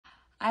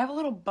I have a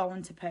little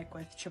bone to pick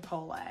with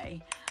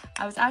Chipotle.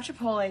 I was at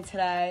Chipotle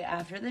today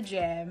after the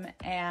gym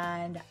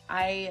and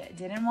I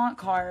didn't want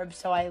carbs,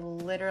 so I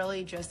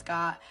literally just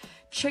got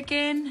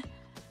chicken,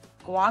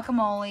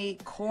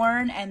 guacamole,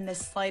 corn, and the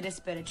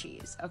slightest bit of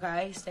cheese,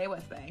 okay? Stay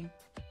with me.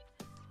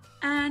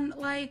 And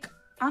like,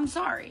 I'm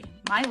sorry,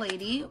 my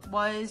lady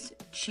was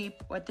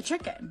cheap with the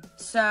chicken,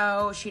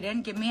 so she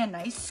didn't give me a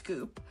nice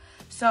scoop.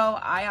 So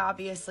I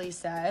obviously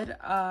said,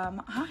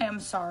 hi, I'm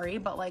sorry,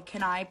 but like,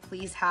 can I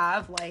please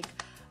have like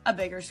a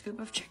bigger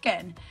scoop of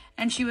chicken?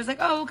 And she was like,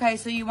 oh, okay,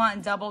 so you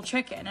want double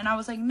chicken? And I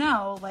was like,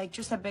 no, like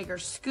just a bigger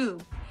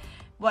scoop.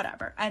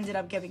 Whatever, ended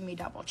up giving me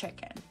double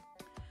chicken.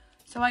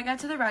 So I got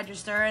to the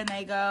register and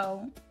they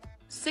go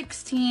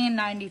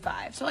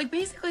 $16.95. So like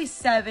basically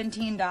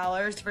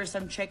 $17 for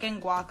some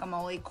chicken,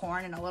 guacamole,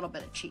 corn, and a little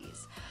bit of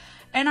cheese.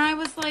 And I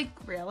was like,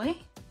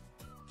 really?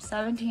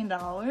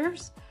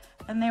 $17?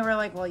 And they were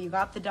like, well, you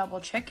got the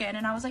double chicken.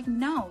 And I was like,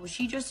 no,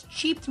 she just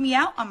cheaped me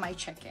out on my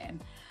chicken.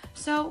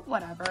 So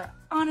whatever.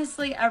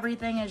 Honestly,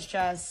 everything has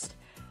just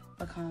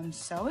become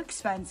so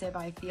expensive,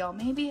 I feel.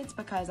 Maybe it's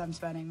because I'm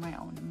spending my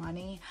own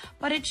money,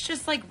 but it's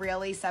just like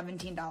really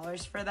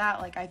 $17 for that.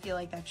 Like, I feel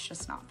like that's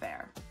just not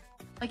fair.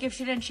 Like, if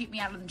she didn't cheat me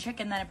out of the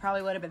chicken, then it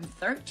probably would have been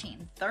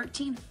 13.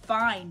 13,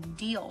 fine,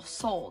 deal,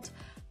 sold.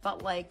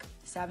 But like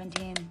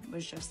 17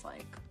 was just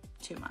like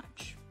too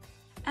much.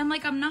 And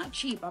like, I'm not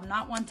cheap. I'm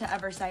not one to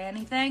ever say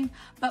anything,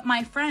 but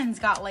my friends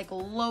got like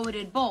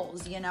loaded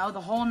bowls, you know, the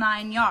whole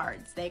 9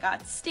 yards. They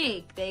got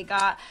steak, they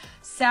got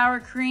sour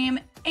cream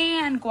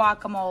and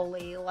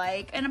guacamole,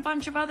 like, and a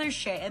bunch of other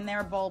shit. And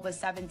their bowl was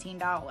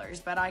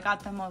 $17, but I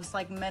got the most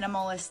like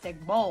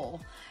minimalistic bowl,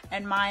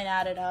 and mine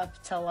added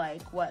up to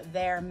like what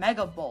their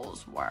mega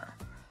bowls were.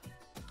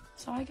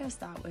 So I guess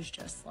that was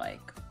just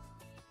like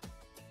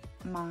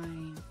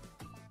my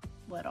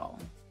little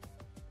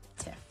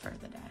tip for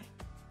the day.